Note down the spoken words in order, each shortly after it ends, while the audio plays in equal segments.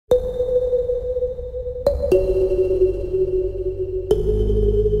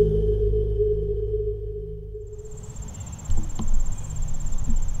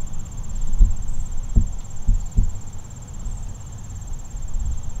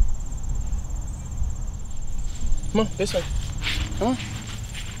Come on, this way. Come on.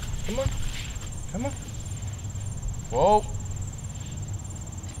 Come on. Come on. Whoa.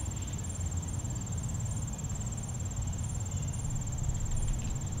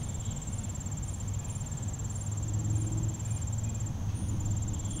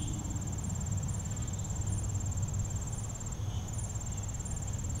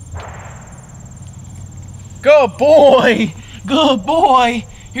 Good boy! Good boy!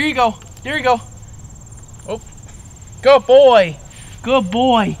 Here you go. There you go. Oh. Good boy! Good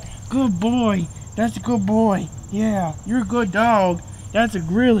boy! Good boy! That's a good boy. Yeah, you're a good dog. That's a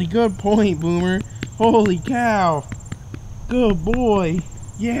really good point, Boomer. Holy cow. Good boy.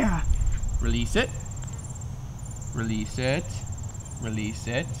 Yeah. Release it. Release it. Release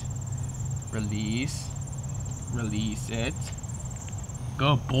it. Release. Release it.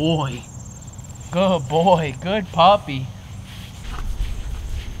 Good boy. Good boy. Good puppy.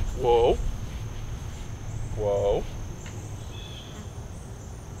 Whoa. Whoa.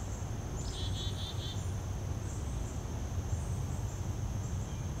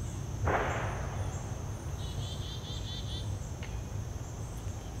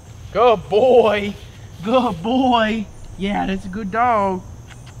 Good boy. Good boy. Yeah, that's a good dog.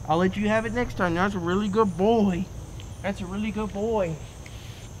 I'll let you have it next time. That's a really good boy. That's a really good boy.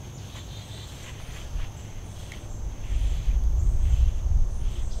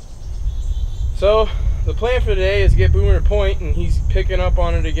 So, the plan for today is get Boomer to point, and he's picking up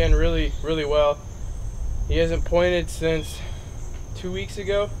on it again really, really well. He hasn't pointed since 2 weeks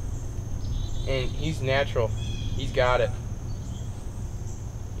ago, and he's natural. He's got it.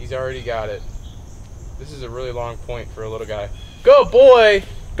 He's already got it. This is a really long point for a little guy. Go, boy!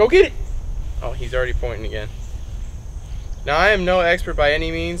 Go get it! Oh, he's already pointing again. Now, I am no expert by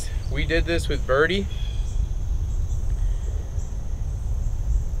any means. We did this with Birdie.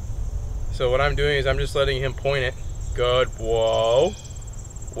 So what I'm doing is I'm just letting him point it. Good. Whoa.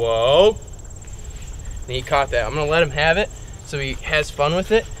 Whoa. And he caught that. I'm going to let him have it so he has fun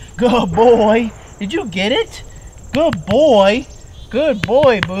with it. Good boy. Did you get it? Good boy. Good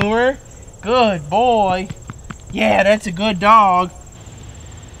boy, Boomer. Good boy. Yeah, that's a good dog.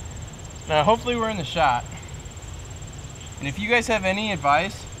 Now, hopefully we're in the shot. And if you guys have any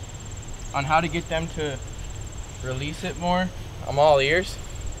advice on how to get them to release it more, I'm all ears.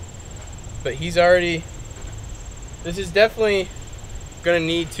 But he's already, this is definitely going to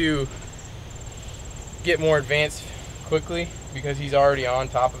need to get more advanced quickly because he's already on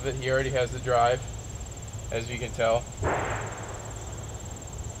top of it. He already has the drive, as you can tell.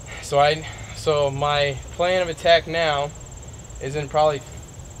 So my plan of attack now is in probably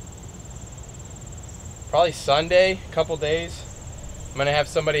Sunday, a couple days. I'm going to have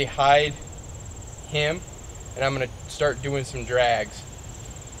somebody hide him, and I'm going to start doing some drags.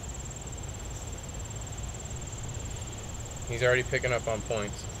 He's already picking up on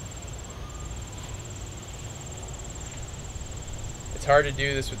points. It's hard to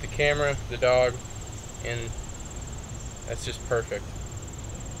do this with the camera, the dog, and that's just perfect.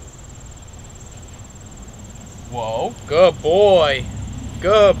 Whoa, good boy.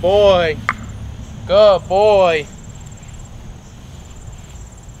 Good boy. Good boy.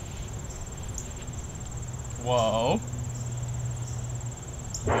 Whoa.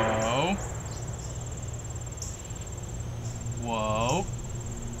 Whoa. Whoa.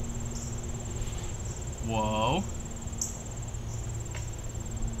 Whoa.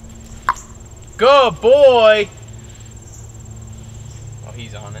 Good boy. Oh,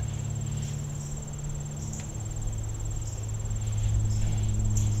 he's on it.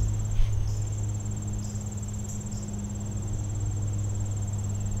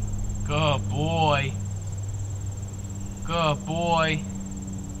 Good boy. Good boy.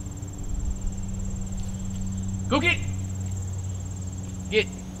 Go get. Get.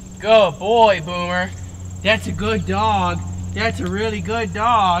 Good boy, Boomer. That's a good dog. That's a really good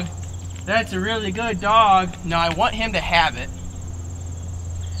dog. That's a really good dog. Now I want him to have it,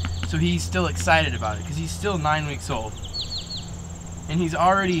 so he's still excited about it, because he's still 9 weeks old. And he's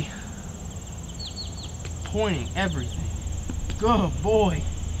already pointing everything. Good boy.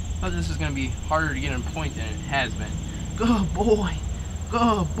 I thought this was going to be harder to get him point than it has been. Good boy.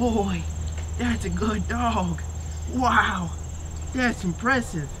 Good boy. That's a good dog. Wow. That's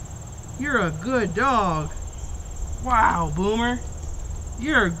impressive. You're a good dog. Wow, Boomer.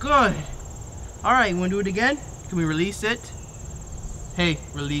 You're good. Alright, you want to do it again? Can we release it? Hey,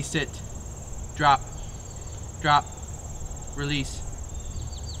 release it. Drop. Drop. Release.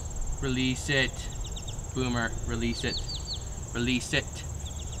 Release it. Boomer, release it. Release it.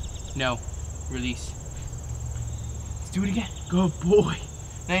 No. Release. Let's do it again. Good boy.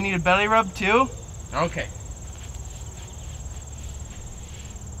 Now you need a belly rub too? Okay.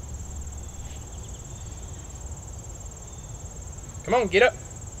 Come on, get up.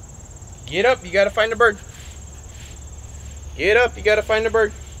 Get up, you gotta find the bird. Get up, you gotta find the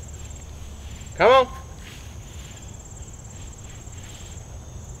bird. Come on.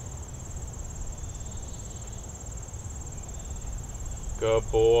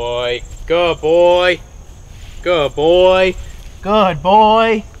 Good boy. Good boy. Good boy. Good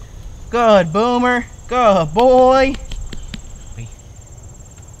boy. Good Boomer. Good boy.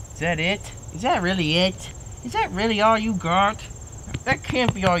 Is that it? Is that really it? Is that really all you got? That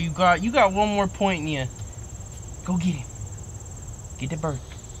can't be all you got. You got one more point in you. Go get him. Get the bird.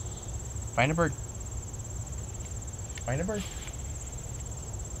 Find a bird. Find a bird.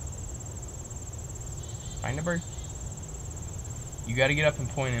 Find a bird. You gotta get up and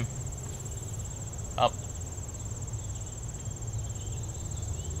point him. Up.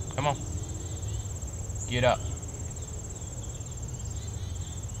 Come on. Get up.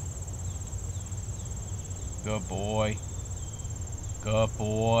 Good boy. Good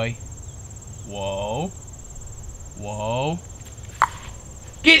boy. Whoa. Whoa.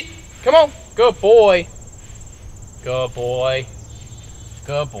 Get it! Come on. Good boy. Good boy.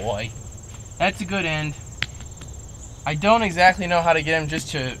 Good boy. That's a good end. I don't exactly know how to get him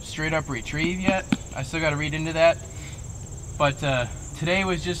just to straight up retrieve yet. I still got to read into that. But today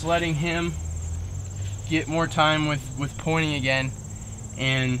was just letting him get more time with pointing again.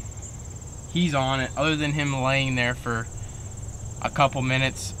 And he's on it. Other than him laying there for a couple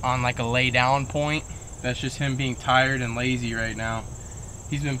minutes on like a lay down point. That's just him being tired and lazy right now.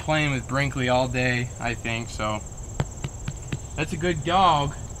 He's been playing with Brinkley all day, I think. So that's a good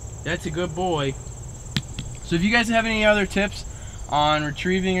dog. That's a good boy. So if you guys have any other tips on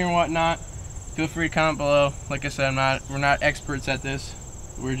retrieving or whatnot, feel free to comment below. Like I said, we're not experts at this.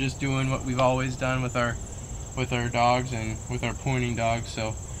 We're just doing what we've always done with our dogs and with our pointing dogs.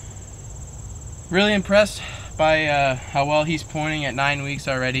 So really impressed by how well he's pointing at 9 weeks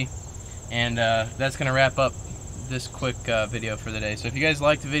already. And that's gonna wrap up this quick video for the day. So if you guys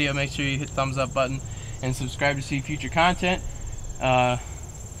liked the video, make sure you hit the thumbs up button and subscribe to see future content.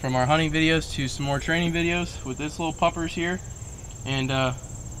 From our hunting videos to some more training videos with this little puppers here. And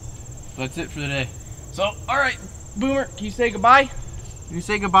that's it for the day. So, alright, Boomer, can you say goodbye? You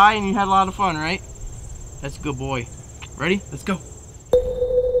say goodbye and you had a lot of fun, right? That's a good boy. Ready? Let's go.